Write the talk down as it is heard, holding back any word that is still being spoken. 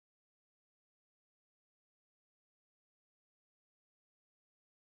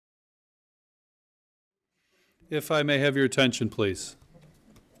If I may have your attention, please.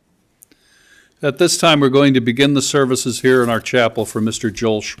 At this time, we're going to begin the services here in our chapel for Mr.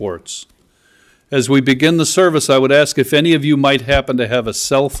 Joel Schwartz. As we begin the service, I would ask if any of you might happen to have a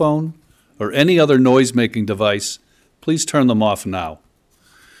cell phone or any other noise-making device, please turn them off now.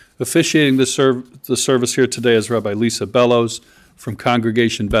 Officiating the service here today is Rabbi Lisa Bellows from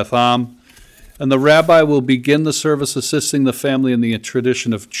Congregation Beth Am, and the rabbi will begin the service assisting the family in the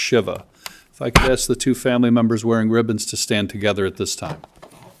tradition of Shiva. If I could ask the two family members wearing ribbons to stand together at this time.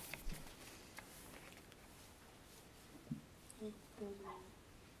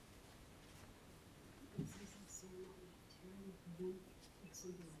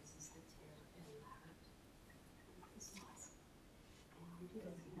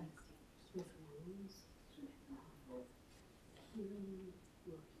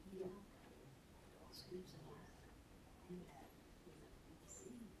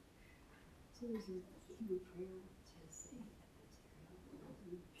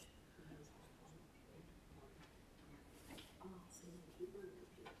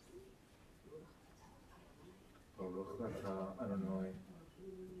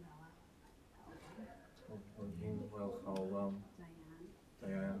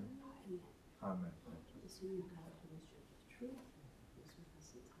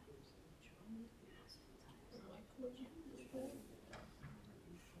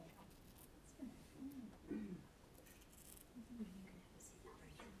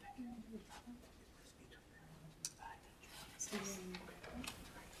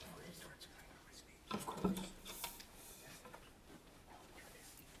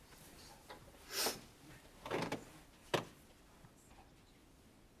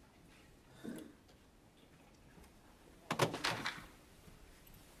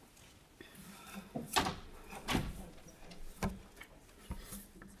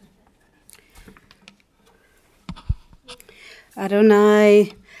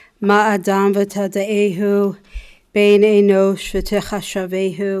 Adonai ma'adam v'tada'ehu bein enosh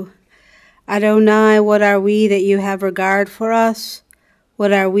v'techashavehu. Adonai, what are we that you have regard for us?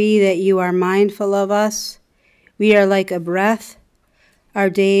 What are we that you are mindful of us? We are like a breath. Our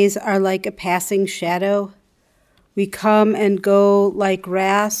days are like a passing shadow. We come and go like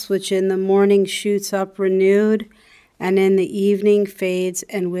grass, which in the morning shoots up renewed, and in the evening fades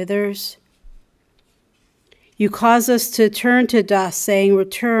and withers. You cause us to turn to dust, saying,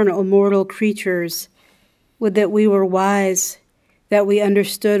 "Return, O mortal creatures." Would that we were wise, that we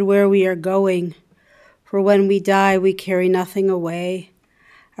understood where we are going. For when we die, we carry nothing away.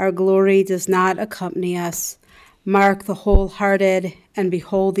 Our glory does not accompany us. Mark the wholehearted, and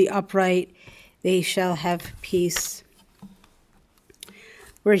behold the upright. They shall have peace.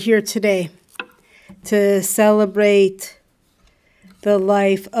 We're here today to celebrate the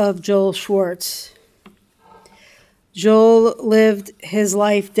life of Joel Schwartz. Joel lived his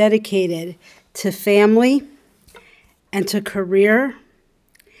life dedicated to family and to career.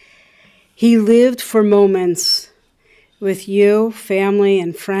 He lived for moments with you, family,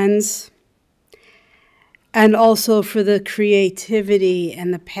 and friends, and also for the creativity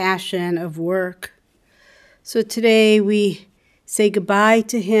and the passion of work. So today we say goodbye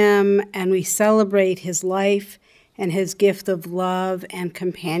to him and we celebrate his life and his gift of love and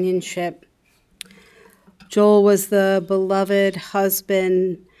companionship. Joel was the beloved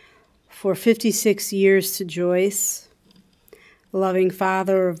husband for 56 years to Joyce, loving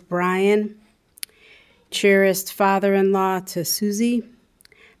father of Brian, cherished father-in-law to Susie,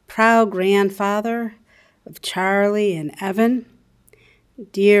 proud grandfather of Charlie and Evan,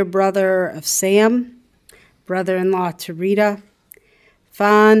 dear brother of Sam, brother-in-law to Rita,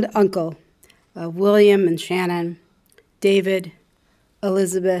 fond uncle of William and Shanan, David,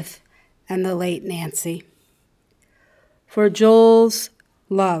 Elizabeth, and the late Nancy. For Joel's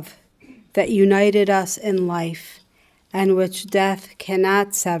love that united us in life and which death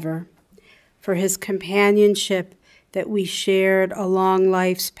cannot sever, for his companionship that we shared along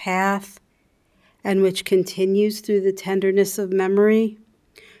life's path and which continues through the tenderness of memory,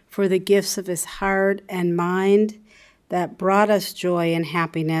 for the gifts of his heart and mind that brought us joy and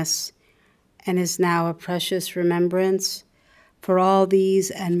happiness and is now a precious remembrance. For all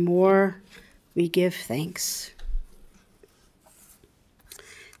these and more, we give thanks.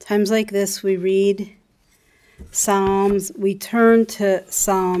 Times like this, we read Psalms, we turn to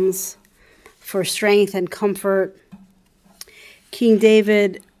Psalms for strength and comfort. King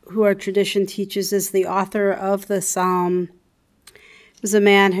David, who our tradition teaches is the author of the Psalm, was a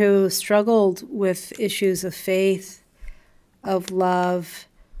man who struggled with issues of faith, of love,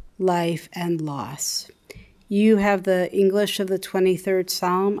 life, and loss. You have the English of the 23rd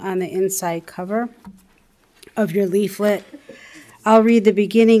Psalm on the inside cover. of your leaflet. I'll read the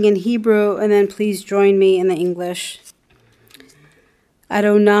beginning in Hebrew, and then please join me in the English.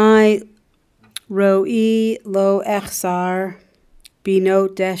 Adonai ro'i lo echsar,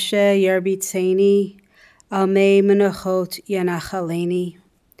 binot deshe yerbitzeni, al mei menachot yanachaleni.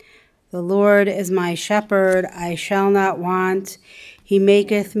 The Lord is my shepherd, I shall not want. He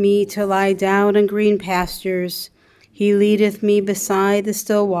maketh me to lie down in green pastures. He leadeth me beside the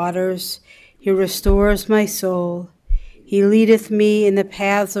still waters. He restores my soul. He leadeth me in the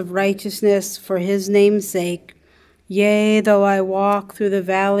paths of righteousness for his name's sake. Yea, though I walk through the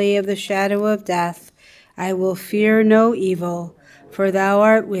valley of the shadow of death, I will fear no evil, for thou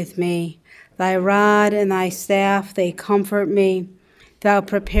art with me. Thy rod and thy staff, they comfort me. Thou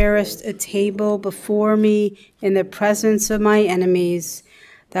preparest a table before me in the presence of my enemies.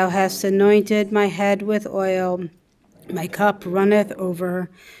 Thou hast anointed my head with oil. My cup runneth over.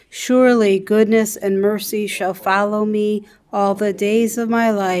 Surely goodness and mercy shall follow me all the days of my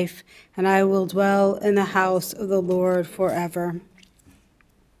life, and I will dwell in the house of the Lord forever.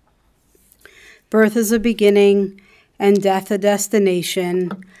 Birth is a beginning, and death a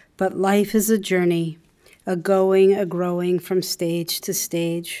destination, but life is a journey, a going, a growing from stage to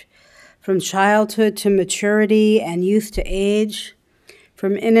stage, from childhood to maturity and youth to age,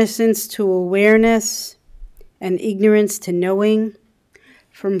 from innocence to awareness and ignorance to knowing,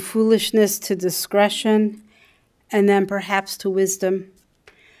 from foolishness to discretion, and then perhaps to wisdom,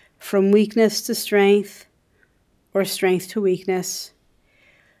 from weakness to strength, or strength to weakness,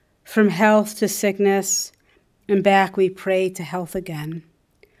 from health to sickness, and back we pray to health again,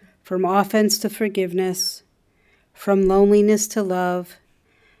 from offense to forgiveness, from loneliness to love,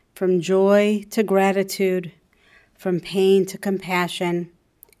 from joy to gratitude, from pain to compassion,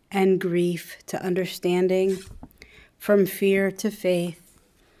 and grief to understanding, from fear to faith,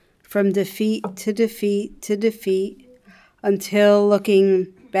 from defeat to defeat to defeat, until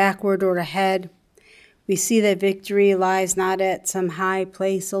looking backward or ahead, we see that victory lies not at some high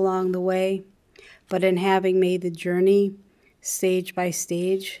place along the way, but in having made the journey, stage by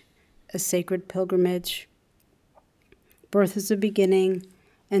stage, a sacred pilgrimage. Birth is a beginning,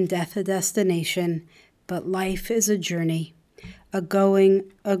 and death a destination, but life is a journey, a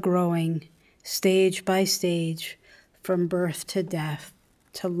going, a growing, stage by stage, from birth to death,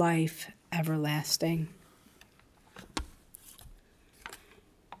 to life everlasting.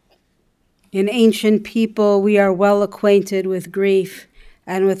 In ancient people, we are well acquainted with grief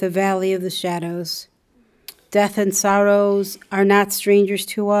and with the valley of the shadows. Death and sorrows are not strangers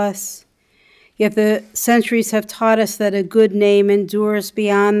to us, yet the centuries have taught us that a good name endures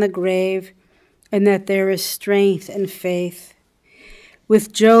beyond the grave, and that there is strength in faith.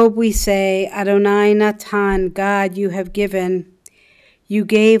 With Job we say, Adonai Natan, God you have given. You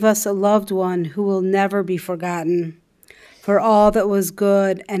gave us a loved one who will never be forgotten. For all that was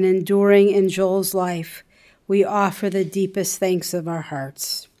good and enduring in Joel's life, we offer the deepest thanks of our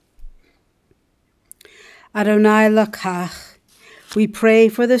hearts. Adonai Lakach, we pray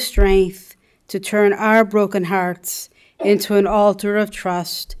for the strength to turn our broken hearts into an altar of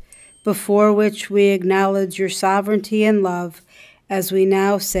trust, before which we acknowledge your sovereignty and love, as we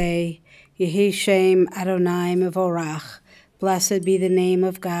now say, Yehi Shem Adonai Mevorach, blessed be the name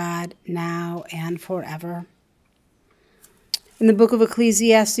of God, now and forever. In the book of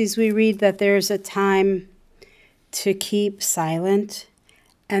Ecclesiastes, we read that there's a time to keep silent,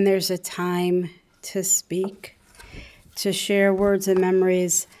 and there's a time to speak. To share words and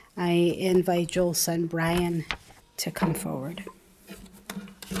memories, I invite Joel's son, Brian, to come forward.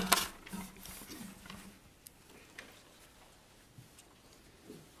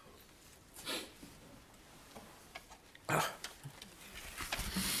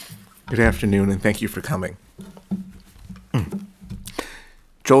 Good afternoon, and thank you for coming.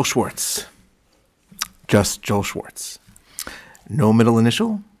 Joel Schwartz. Just Joel Schwartz. No middle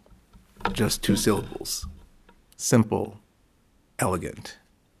initial, just 2 syllables. Simple, elegant.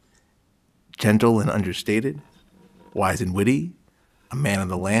 Gentle and understated, wise and witty, a man of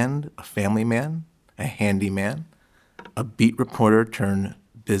the land, a family man, a handy man, a beat reporter turned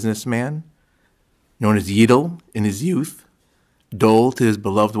businessman, known as Yidel in his youth, Dole to his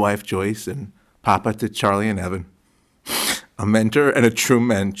beloved wife Joyce, and Papa to Charlie and Evan. A mentor and a true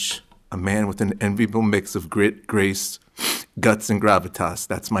mensch, a man with an enviable mix of grit, grace, guts, and gravitas.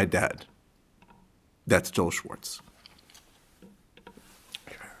 That's my dad. That's Joel Schwartz.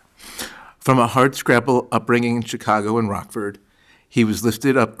 From a hardscrabble upbringing in Chicago and Rockford, he was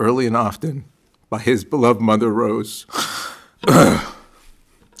lifted up early and often by his beloved mother, Rose,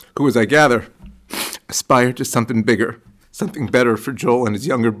 who, as I gather, aspired to something bigger, something better for Joel and his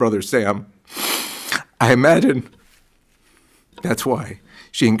younger brother, Sam. I imagine that's why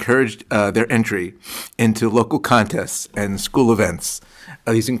she encouraged their entry into local contests and school events.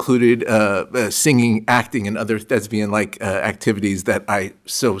 These included singing, acting, and other thespian-like activities that I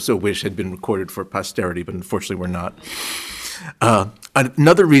so wish had been recorded for posterity, but unfortunately were not.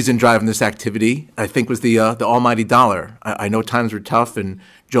 Another reason driving this activity, I think, was the almighty dollar. I know times were tough, and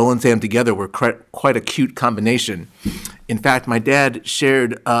Joel and Sam together were quite a cute combination. In fact, my dad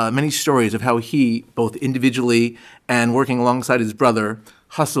shared many stories of how he, both individually and working alongside his brother,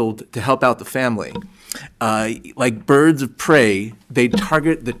 hustled to help out the family. Like birds of prey, they'd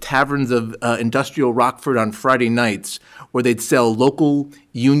target the taverns of industrial Rockford on Friday nights, where they'd sell local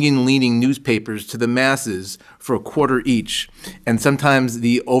union-leaning newspapers to the masses for a quarter each. And sometimes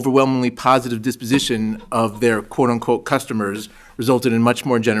the overwhelmingly positive disposition of their quote-unquote customers resulted in much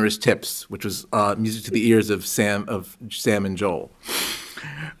more generous tips, which was music to the ears of Sam and Joel.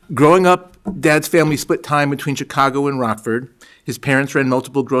 Growing up, Dad's family split time between Chicago and Rockford. His parents ran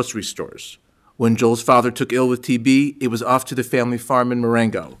multiple grocery stores. When Joel's father took ill with TB, it was off to the family farm in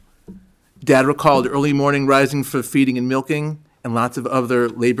Marengo. Dad recalled early morning rising for feeding and milking, and lots of other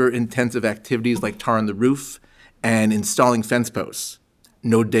labor-intensive activities like tarring the roof and installing fence posts.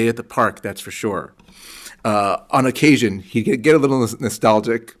 No day at the park, that's for sure. On occasion, he'd get a little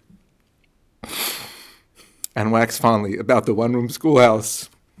nostalgic and wax fondly about the one-room schoolhouse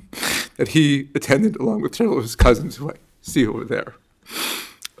that he attended along with several of his cousins who I see over there.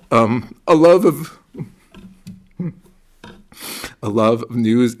 A love of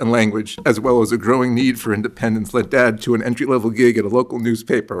news and language, as well as a growing need for independence, led Dad to an entry-level gig at a local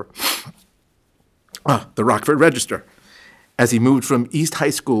newspaper, the Rockford Register, as he moved from East High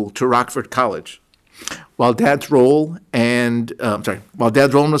School to Rockford College. While Dad's role and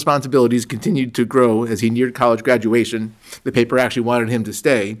responsibilities continued to grow as he neared college graduation, the paper actually wanted him to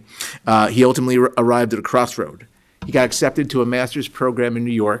stay. He ultimately arrived at a crossroad. He got accepted to a master's program in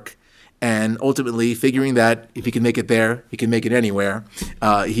New York, and ultimately, figuring that if he can make it there, he can make it anywhere,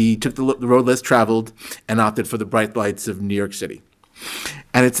 he took the road less traveled and opted for the bright lights of New York City.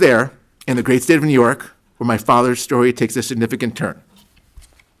 And it's there, in the great state of New York, where my father's story takes a significant turn.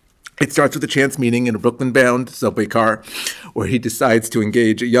 It starts with a chance meeting in a Brooklyn-bound subway car, where he decides to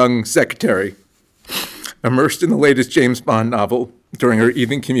engage a young secretary, immersed in the latest James Bond novel during her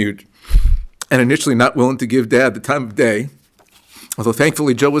evening commute, and initially not willing to give Dad the time of day. Although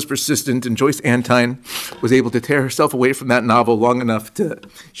thankfully Joe was persistent, and Joyce Antine was able to tear herself away from that novel long enough to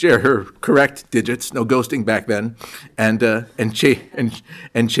share her correct digits, no ghosting back then, and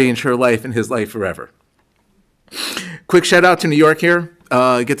change her life and his life forever. Quick shout out to New York here.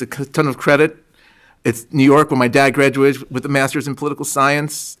 It gets a ton of credit. It's New York when my dad graduated with a master's in political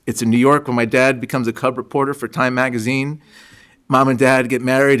science. It's in New York when my dad becomes a cub reporter for Time magazine. Mom and Dad get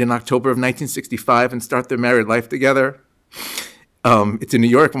married in October of 1965 and start their married life together. It's in New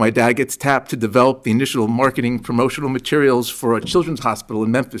York when my dad gets tapped to develop the initial marketing promotional materials for a children's hospital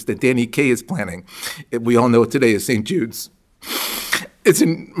in Memphis that Danny Kaye is planning. We all know it today as St. Jude's. It's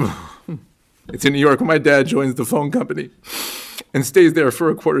in New York when my dad joins the phone company and stays there for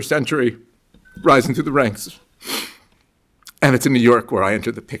a quarter century, rising through the ranks. And it's in New York where I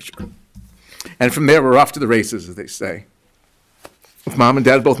enter the picture. And from there, we're off to the races, as they say. With Mom and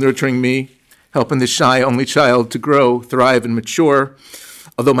Dad both nurturing me, helping this shy only child to grow, thrive, and mature,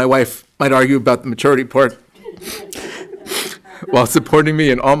 although my wife might argue about the maturity part, while supporting me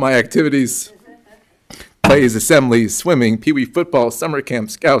in all my activities, plays, assemblies, swimming, pee-wee football, summer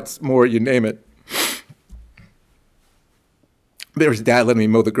camp, scouts, more, you name it. There's Dad letting me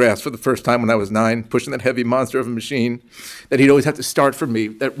mow the grass for the first time when I was 9, pushing that heavy monster of a machine that he'd always have to start for me,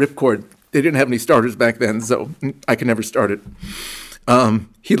 that ripcord. They didn't have any starters back then, so I could never start it.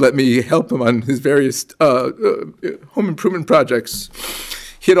 He let me help him on his various home improvement projects.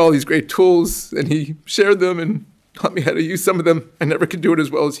 He had all these great tools, and he shared them and taught me how to use some of them. I never could do it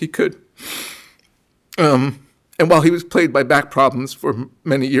as well as he could. And while he was plagued by back problems for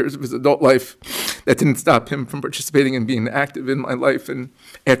many years of his adult life, that didn't stop him from participating and being active in my life and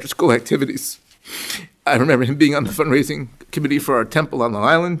after-school activities. I remember him being on the fundraising committee for our temple on Long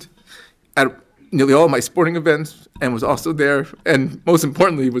Island, at nearly all of my sporting events, and was also there, and most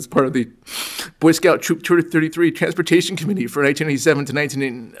importantly, was part of the Boy Scout Troop 233 Transportation Committee for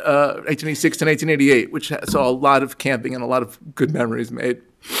 1986 to 1988, which saw a lot of camping and a lot of good memories made.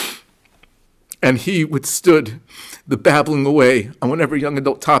 And he withstood the babbling away on whatever young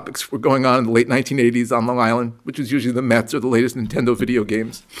adult topics were going on in the late 1980s on Long Island, which was usually the Mets or the latest Nintendo video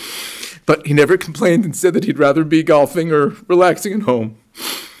games. But he never complained and said that he'd rather be golfing or relaxing at home.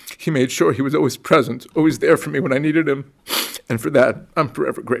 He made sure he was always present, always there for me when I needed him. And for that, I'm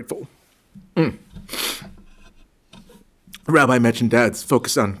forever grateful. The rabbi mentioned Dad's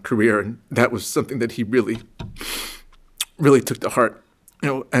focus on career, and that was something that he really took to heart.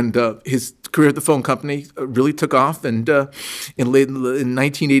 And his career at the phone company really took off. And in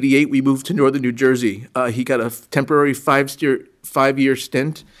 1988, we moved to northern New Jersey. He got a temporary five-year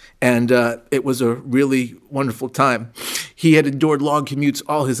stint, and it was a really wonderful time. He had endured long commutes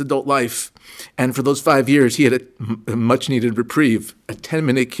all his adult life, and for those 5 years, he had a much-needed reprieve, a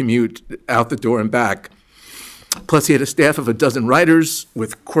 10-minute commute out the door and back. Plus, he had a staff of 12 writers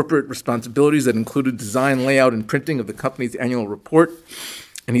with corporate responsibilities that included design, layout, and printing of the company's annual report.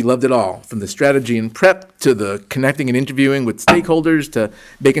 And he loved it all, from the strategy and prep to the connecting and interviewing with stakeholders to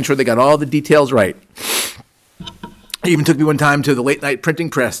making sure they got all the details right. He even took me one time to the late-night printing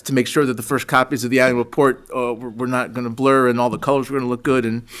press to make sure that the first copies of the annual report were not going to blur and all the colors were going to look good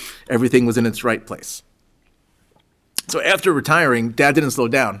and everything was in its right place. So after retiring, Dad didn't slow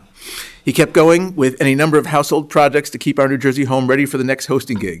down. He kept going with any number of household projects to keep our New Jersey home ready for the next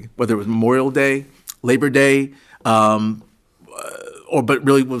hosting gig, whether it was Memorial Day, Labor Day, but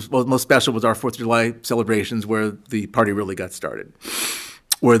really what was most special was our 4th of July celebrations, where the party really got started,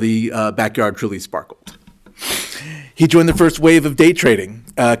 where the backyard truly sparkled. He joined the first wave of day trading,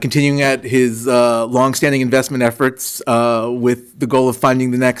 continuing at his long-standing investment efforts with the goal of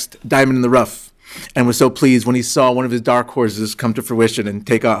finding the next diamond in the rough, and was so pleased when he saw one of his dark horses come to fruition and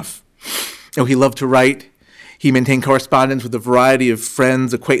take off. He loved to write. He maintained correspondence with a variety of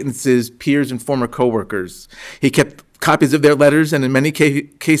friends, acquaintances, peers, and former coworkers. He kept copies of their letters, and in many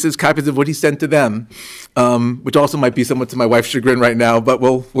cases, copies of what he sent to them, which also might be somewhat to my wife's chagrin right now, but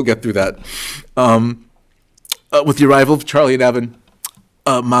we'll get through that. With the arrival of Charlie and Evan,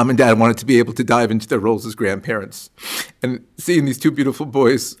 Mom and Dad wanted to be able to dive into their roles as grandparents. And seeing these two beautiful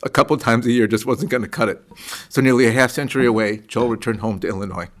boys a couple times a year just wasn't going to cut it. So nearly a half-century away, Joel returned home to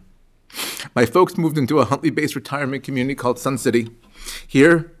Illinois. My folks moved into a Huntley-based retirement community called Sun City.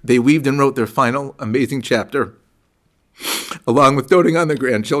 Here, they weaved and wrote their final amazing chapter. Along with doting on their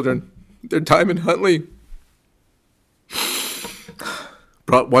grandchildren, their time in Huntley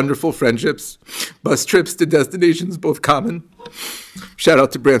brought wonderful friendships, bus trips to destinations both common, shout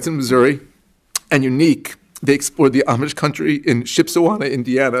out to Branson, Missouri, and unique. They explored the Amish country in Shipshewana,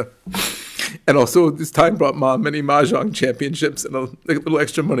 Indiana, and also this time brought Mom many mahjong championships and a little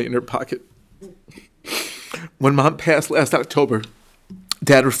extra money in her pocket. When Mom passed last October,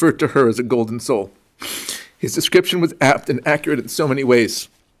 Dad referred to her as a golden soul. His description was apt and accurate in so many ways.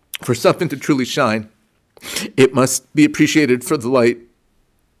 For something to truly shine, it must be appreciated for the light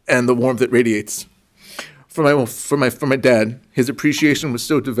and the warmth it radiates. For my dad, his appreciation was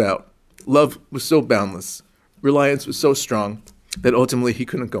so devout, love was so boundless, reliance was so strong that ultimately he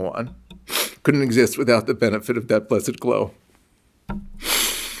couldn't go on, couldn't exist without the benefit of that blessed glow.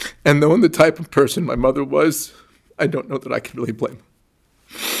 And knowing the type of person my mother was, I don't know that I can really blame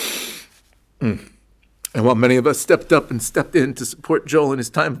her. And while many of us stepped up and stepped in to support Joel in his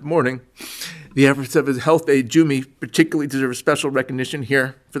time of mourning, the efforts of his health aide, Jumi, particularly deserve special recognition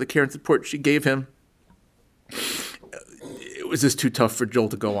here for the care and support she gave him. It was just too tough for Joel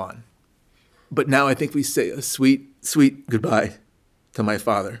to go on. But now I think we say a sweet, sweet goodbye to my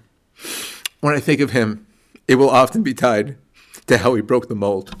father. When I think of him, it will often be tied to how he broke the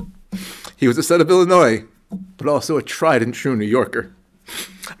mold. He was a son of Illinois, but also a tried and true New Yorker.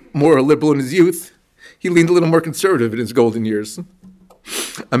 More liberal in his youth, he leaned a little more conservative in his golden years.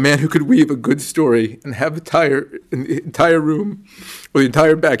 A man who could weave a good story and have the entire room or the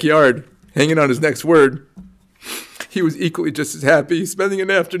entire backyard hanging on his next word. He was equally just as happy spending an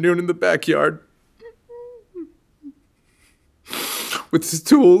afternoon in the backyard with his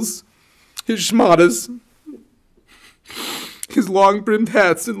tools, his schmadas, his long-brimmed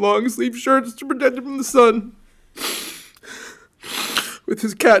hats and long-sleeve shirts to protect him from the sun, with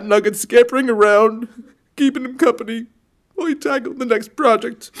his cat Nugget scampering around, keeping him company while he tackled the next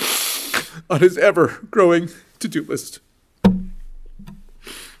project on his ever-growing to-do list.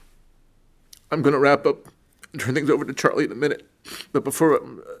 I'm going to wrap up and turn things over to Charlie in a minute, but before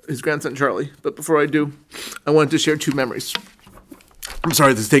his grandson Charlie. But before I do, I wanted to share two memories. I'm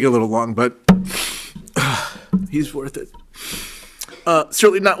sorry this is taking a little long, but he's worth it.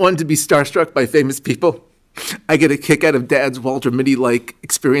 Certainly not one to be starstruck by famous people. I get a kick out of Dad's Walter Mitty-like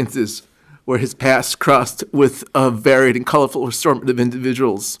experiences where his past crossed with a varied and colorful assortment of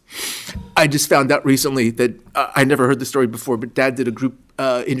individuals. I just found out recently that I never heard the story before, but Dad did a group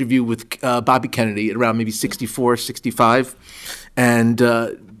interview with Bobby Kennedy at around maybe 64, 65, and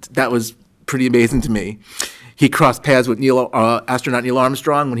that was pretty amazing to me. He crossed paths with astronaut Neil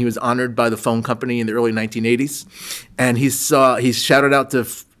Armstrong when he was honored by the phone company in the early 1980s, and he shouted out to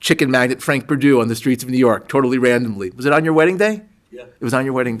chicken magnate Frank Perdue on the streets of New York, totally randomly. Was it on your wedding day? Yeah. It was on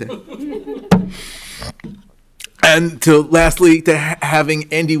your wedding day. And lastly,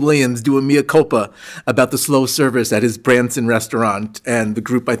 having Andy Williams do a mea culpa about the slow service at his Branson restaurant, and the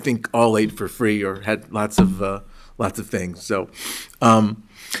group, I think, all ate for free or had lots of things. So,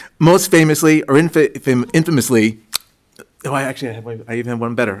 most famously or infamously, I even have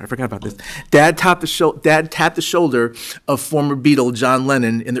one better. I forgot about this. Dad tapped the shoulder of former Beatle John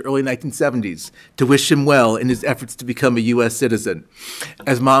Lennon in the early 1970s to wish him well in his efforts to become a U.S. citizen.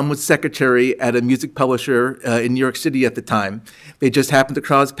 As Mom was secretary at a music publisher in New York City at the time, they just happened to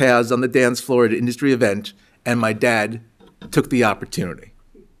cross paths on the dance floor at an industry event, and my dad took the opportunity.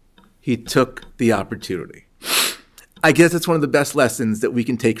 He took the opportunity. I guess it's one of the best lessons that we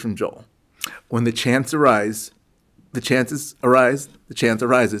can take from Joel. When the chance arises,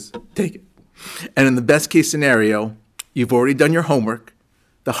 take it. And in the best case scenario, you've already done your homework,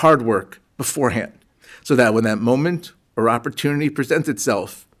 the hard work beforehand, so that when that moment or opportunity presents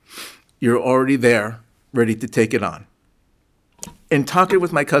itself, you're already there, ready to take it on. In talking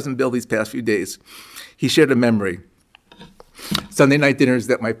with my cousin Bill these past few days, he shared a memory. Sunday night dinners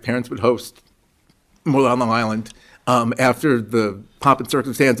that my parents would host on Long Island. After the pomp and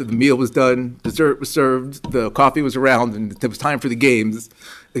circumstance of the meal was done, dessert was served, the coffee was around, and it was time for the games,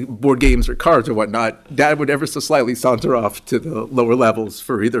 board games or cards or whatnot, Dad would ever so slightly saunter off to the lower levels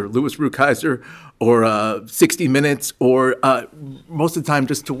for either Louis Rukeyser or 60 Minutes, or most of the time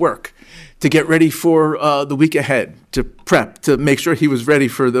just to work, to get ready for the week ahead, to prep, to make sure he was ready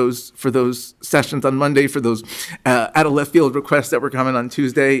for those sessions on Monday, for those out of left field requests that were coming on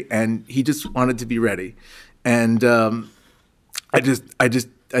Tuesday, and he just wanted to be ready. And I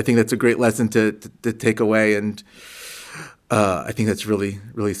think that's a great lesson to take away, and I think that's really,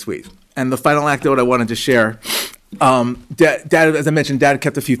 really sweet. And the final anecdote I wanted to share, Dad, as I mentioned, Dad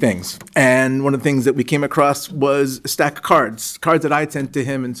kept a few things, and one of the things that we came across was a stack of cards that I had sent to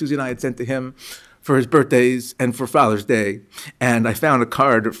him, and Susie and I had sent to him for his birthdays and for Father's Day. And I found a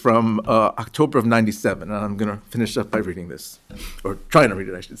card from October of '97, and I'm going to finish up by reading this, or trying to read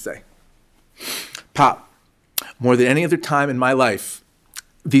it, I should say. Pop. More than any other time in my life,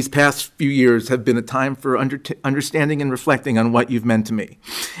 these past few years have been a time for understanding and reflecting on what you've meant to me,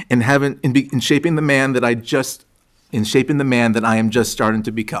 in shaping the man that I am just starting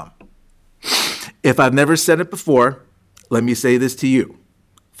to become. If I've never said it before, let me say this to you: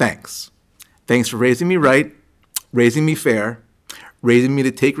 thanks. Thanks for raising me right, raising me fair, raising me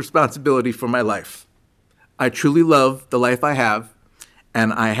to take responsibility for my life. I truly love the life I have,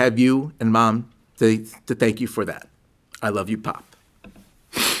 and I have you and Mom to thank you for that. I love you, Pop.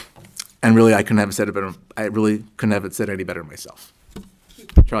 And really, I couldn't have said it better. I really couldn't have said it any better myself.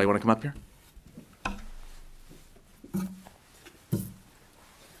 Charlie, you want to come up here?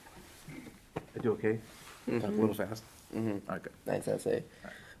 I do okay? Talk a little fast? Mm-hmm. All right, good. Nice essay.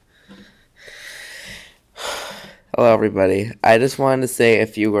 Hello, everybody. I just wanted to say a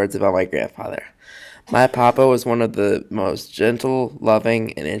few words about my grandfather. My papa was one of the most gentle,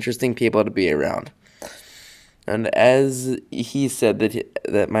 loving, and interesting people to be around. And as he said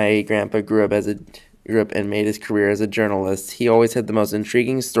that my grandpa grew up and made his career as a journalist, he always had the most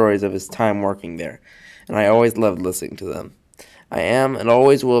intriguing stories of his time working there, and I always loved listening to them. I am and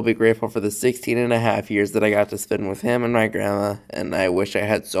always will be grateful for the 16 and a half years that I got to spend with him and my grandma, and I wish I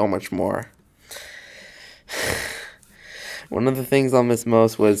had so much more. One of the things I'll miss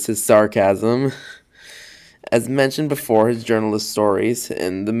most was his sarcasm. As mentioned before, his journalist stories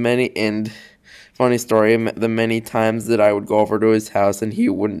and the funny story, the many times that I would go over to his house and he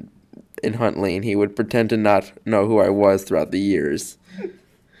wouldn't, in Huntley, and he would pretend to not know who I was throughout the years.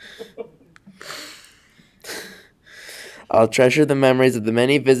 I'll treasure the memories of the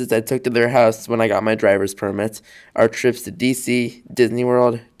many visits I took to their house when I got my driver's permit, our trips to D.C., Disney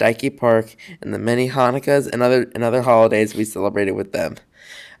World, Dyke Park, and the many Hanukkahs and other holidays we celebrated with them.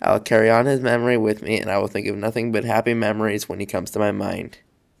 I will carry on his memory with me, and I will think of nothing but happy memories when he comes to my mind.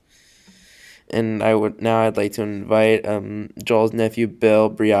 And I'd like to invite Joel's nephew, Bill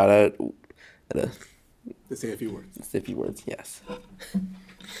Briotta, to say a few words. To say a few words, yes.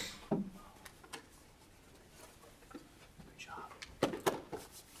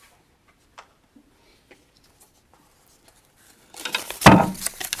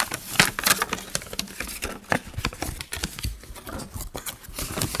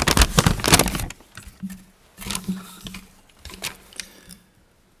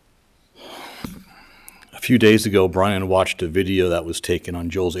 A few days ago, Brian watched a video that was taken on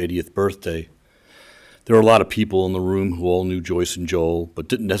Joel's 80th birthday. There were a lot of people in the room who all knew Joyce and Joel, but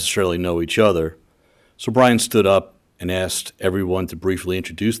didn't necessarily know each other. So Brian stood up and asked everyone to briefly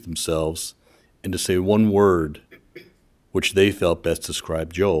introduce themselves and to say one word which they felt best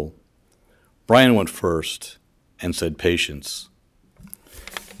described Joel. Brian went first and said patience.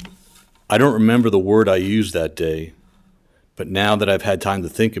 I don't remember the word I used that day, but now that I've had time to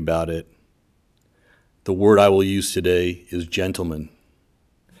think about it, the word I will use today is gentleman.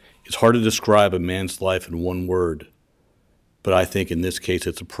 It's hard to describe a man's life in one word, but I think in this case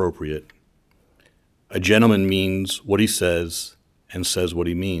it's appropriate. A gentleman means what he says and says what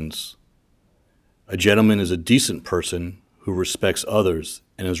he means. A gentleman is a decent person who respects others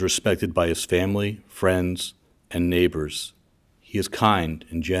and is respected by his family, friends, and neighbors. He is kind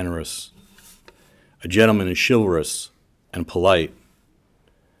and generous. A gentleman is chivalrous and polite.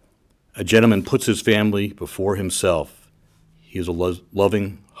 A gentleman puts his family before himself. He is a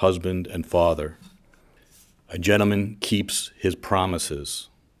loving husband and father. A gentleman keeps his promises.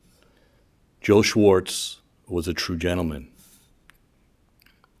 Joel Schwartz was a true gentleman.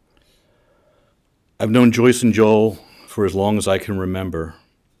 I've known Joyce and Joel for as long as I can remember.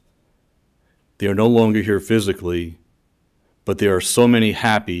 They are no longer here physically, but there are so many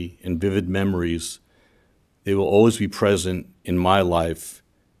happy and vivid memories. They will always be present in my life,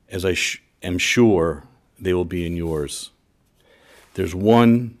 as I am sure they will be in yours. There's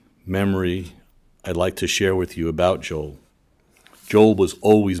one memory I'd like to share with you about Joel. Joel was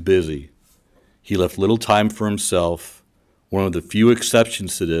always busy. He left little time for himself. One of the few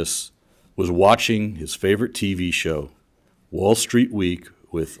exceptions to this was watching his favorite TV show, Wall Street Week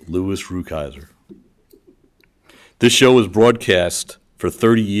with Louis Rukeyser. This show was broadcast for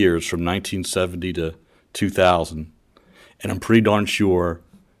 30 years from 1970 to 2000, and I'm pretty darn sure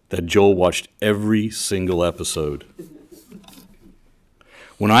that Joel watched every single episode.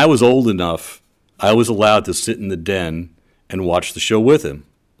 When I was old enough, I was allowed to sit in the den and watch the show with him.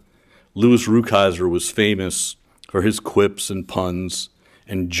 Louis Rukeyser was famous for his quips and puns,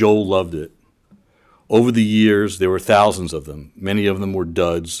 and Joel loved it. Over the years, there were thousands of them. Many of them were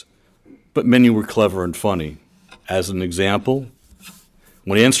duds, but many were clever and funny. As an example,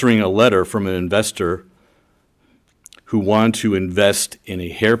 when answering a letter from an investor who wanted to invest in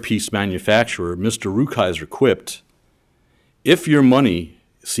a hairpiece manufacturer, Mr. Rukeyser quipped, "If your money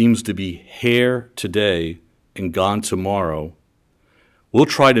seems to be hair today and gone tomorrow, we'll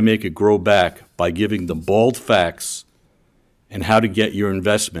try to make it grow back by giving the bald facts and how to get your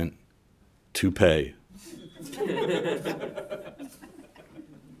investment to pay."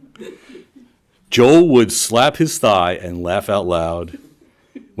 Joel would slap his thigh and laugh out loud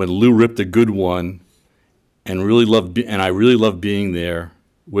when Lou ripped a good one, and I really loved being there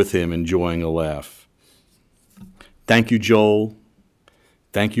with him, enjoying a laugh. Thank you, Joel.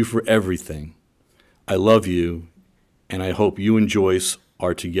 Thank you for everything. I love you, and I hope you and Joyce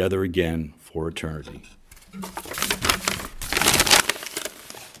are together again for eternity.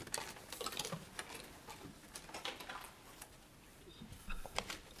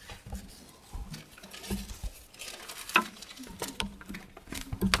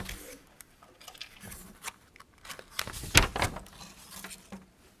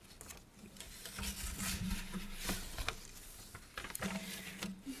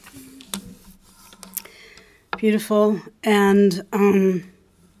 Beautiful. And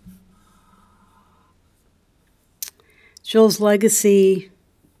Joel's legacy,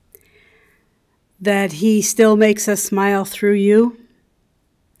 that he still makes us smile through you,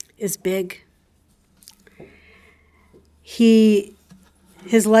 is big.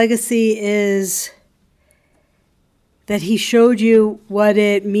 His legacy is that he showed you what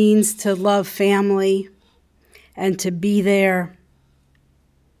it means to love family and to be there.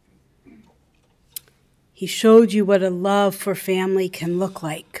 He showed you what a love for family can look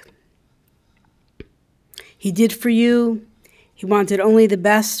like. He did for you. He wanted only the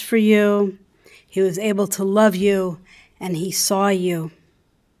best for you. He was able to love you, and he saw you.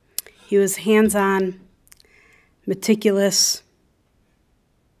 He was hands-on, meticulous.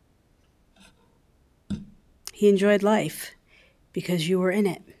 He enjoyed life because you were in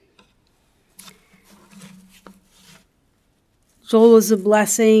it. Joel was a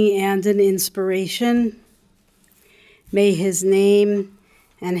blessing and an inspiration. May his name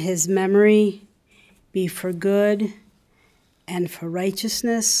and his memory be for good and for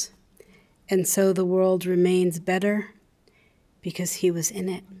righteousness, and so the world remains better because he was in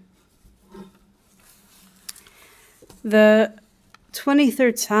it. The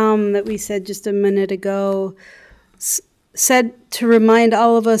 23rd Psalm that we said just a minute ago said to remind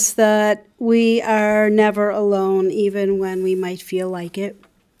all of us that we are never alone, even when we might feel like it.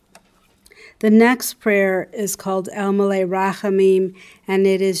 The next prayer is called El Malei Rachamim, and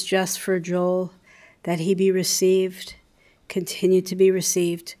it is just for Joel. that he be received, continue to be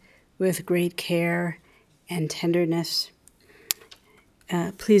received with great care and tenderness.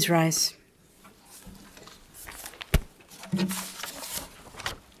 Please rise.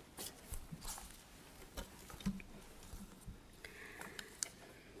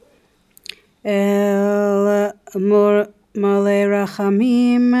 El mole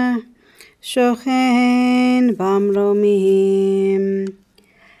rachamim shochen bamromim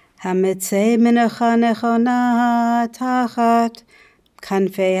hametzei menacha nechona tachat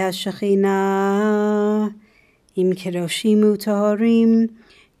kanfei hashechina im kedoshim u'taharim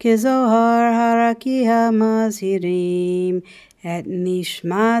kezohar haraki hamazhirim et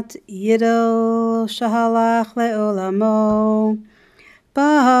nishmat yidel shahalach le'olamo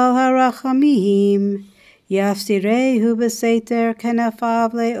Baal harachamim, yafsirehu b'seiter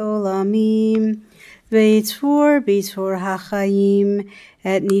kenafav le'olamim, veitzvor b'tzvor hachayim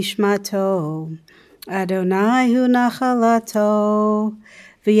et nishmato, Adonai hu nachalato,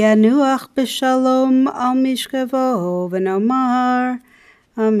 v'yanuach b'shalom al mishkavo, v'nomar,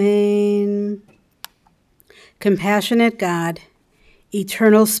 Amen. Compassionate God,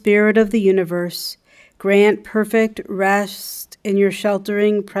 eternal Spirit of the universe, grant perfect rest in your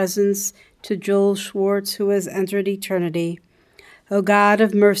sheltering presence to Joel Schwartz, who has entered eternity. O God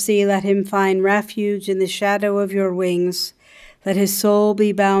of mercy, let him find refuge in the shadow of your wings. Let his soul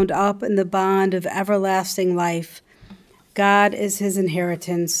be bound up in the bond of everlasting life. God is his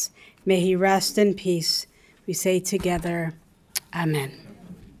inheritance. May he rest in peace. We say together, Amen.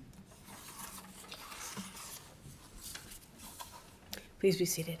 Please be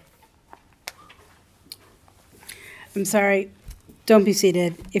seated. I'm sorry. Don't be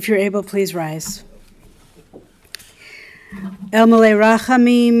seated. If you're able, please rise. El Malei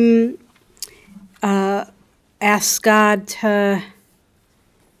Rachamim, ask God to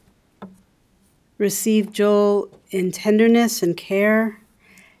receive Joel in tenderness and care,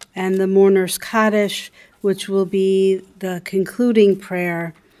 and the mourner's Kaddish, which will be the concluding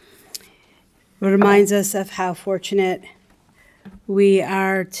prayer, reminds us of how fortunate we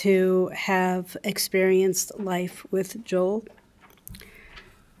are to have experienced life with Joel.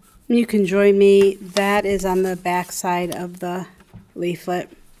 You can join me. That is on the back side of the leaflet.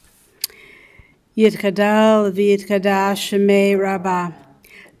 Yitkadal v'yitkadash shemei Rabbah,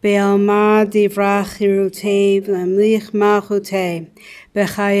 be'alma divrach hirutei v'lemlich malchutei,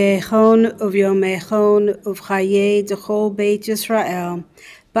 b'chayechon uv'yomechon uv'chayei d'chol beit Yisrael,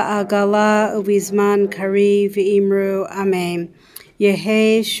 ba'agala uv'izman kari v'imru Amen.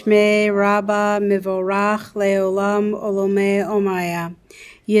 Yehe shmei Rabbah mivorach leolam olomei omaya.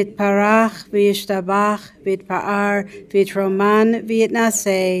 Yitparach v'yishtabach v'yitpa'ar v'yitroman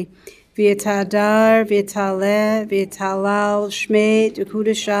v'yitnaseh v'yitadar v'yitaleh v'yitalal shmei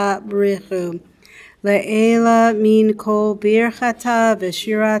d'kudesha b'richu le'ela min kol birchata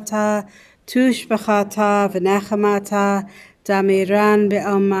v'shirata tushbachata v'nechamata damiran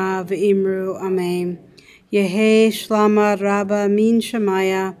be'alma v'imru Amen. Yehe shlama Rabbah min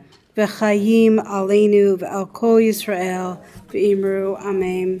shemaya v'chayim aleinu v'al kol Yisrael v'imru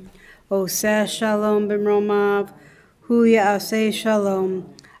Amen. Oseh shalom b'mromav, hu ya'aseh shalom,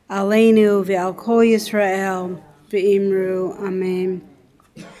 aleinu v'al kol Yisrael v'imru Amen.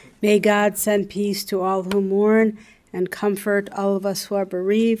 May God send peace to all who mourn and comfort all of us who are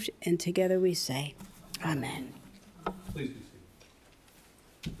bereaved, and together we say, Amen. Please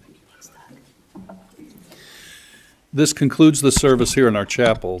be seated. This concludes the service here in our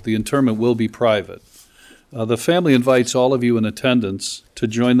chapel. The interment will be private. The family invites all of you in attendance to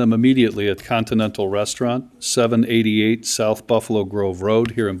join them immediately at Continental Restaurant, 788 South Buffalo Grove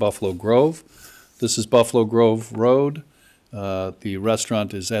Road here in Buffalo Grove. This is Buffalo Grove Road. The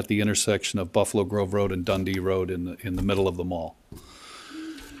restaurant is at the intersection of Buffalo Grove Road and Dundee Road in the middle of the mall.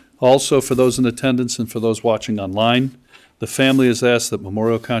 Also, for those in attendance and for those watching online, the family has asked that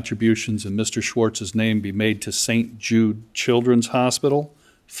memorial contributions in Mr. Schwartz's name be made to St. Jude Children's Hospital,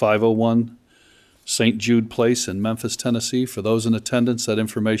 501 St. Jude Place in Memphis, Tennessee. For those in attendance, that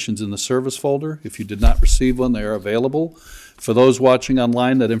information's in the service folder. If you did not receive one, they are available. For those watching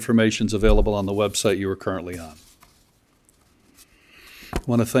online, that information's available on the website you are currently on. I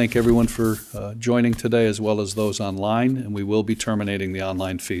want to thank everyone for joining today, as well as those online, and we will be terminating the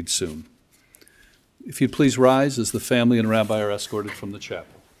online feed soon. If you'd please rise as the family and rabbi are escorted from the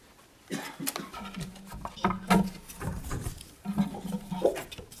chapel.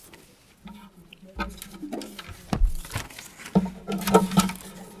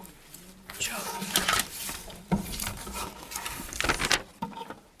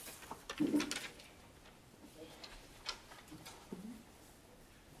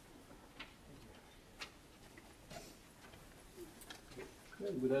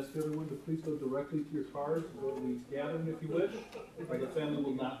 We would ask everyone to please go directly to your cars, go to the gathering if you wish, or the family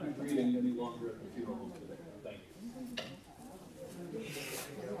will not be greeting any longer at the funeral home today.